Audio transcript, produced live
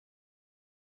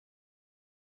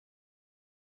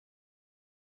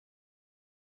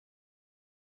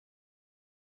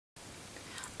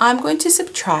I'm going to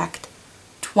subtract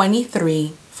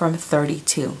 23 from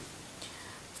 32.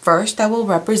 First, I will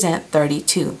represent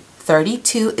 32.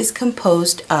 32 is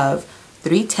composed of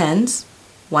 3 tens,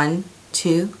 1,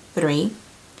 2, 3,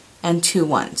 and 2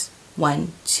 ones,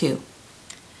 1, 2.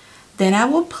 Then I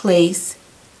will place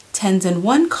tens and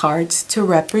 1 cards to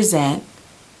represent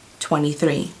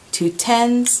 23. 2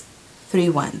 tens, 3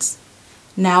 ones.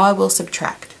 Now I will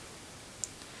subtract.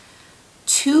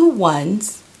 2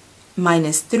 ones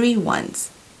minus 3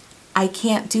 ones. I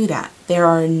can't do that. There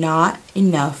are not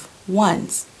enough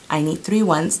ones. I need 3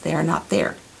 ones. They are not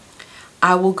there.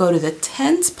 I will go to the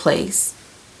tens place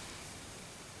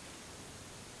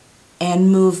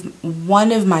and move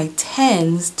one of my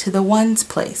tens to the ones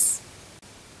place.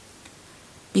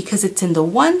 Because it's in the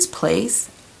ones place,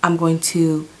 I'm going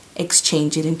to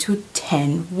exchange it into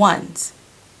 10 ones.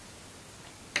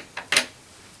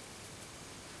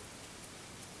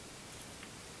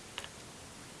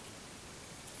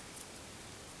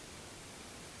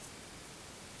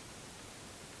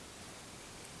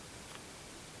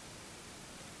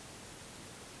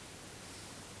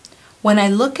 When I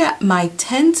look at my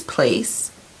tens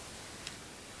place,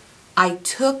 I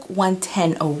took 1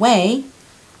 10 away.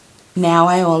 Now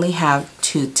I only have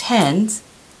 2 tens.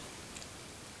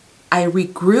 I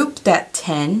regrouped that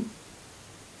 10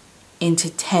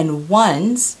 into 10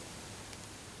 ones.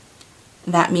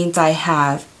 That means I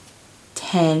have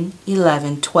 10,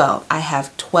 11, 12. I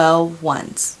have 12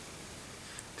 ones.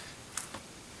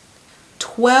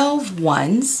 12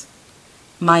 ones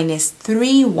minus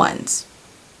 3 ones.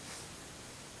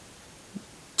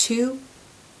 2,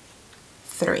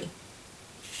 3.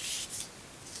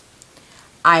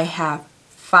 I have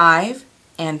 5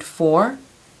 and 4.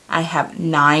 I have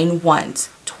 9 ones.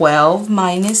 12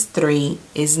 minus 3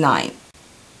 is 9.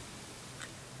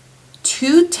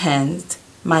 2 tens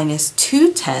minus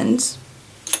 2 tens.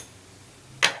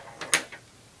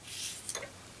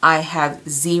 I have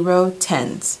 0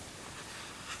 tens.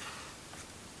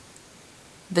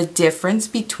 The difference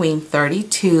between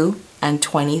 32 and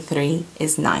 23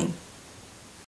 is 9.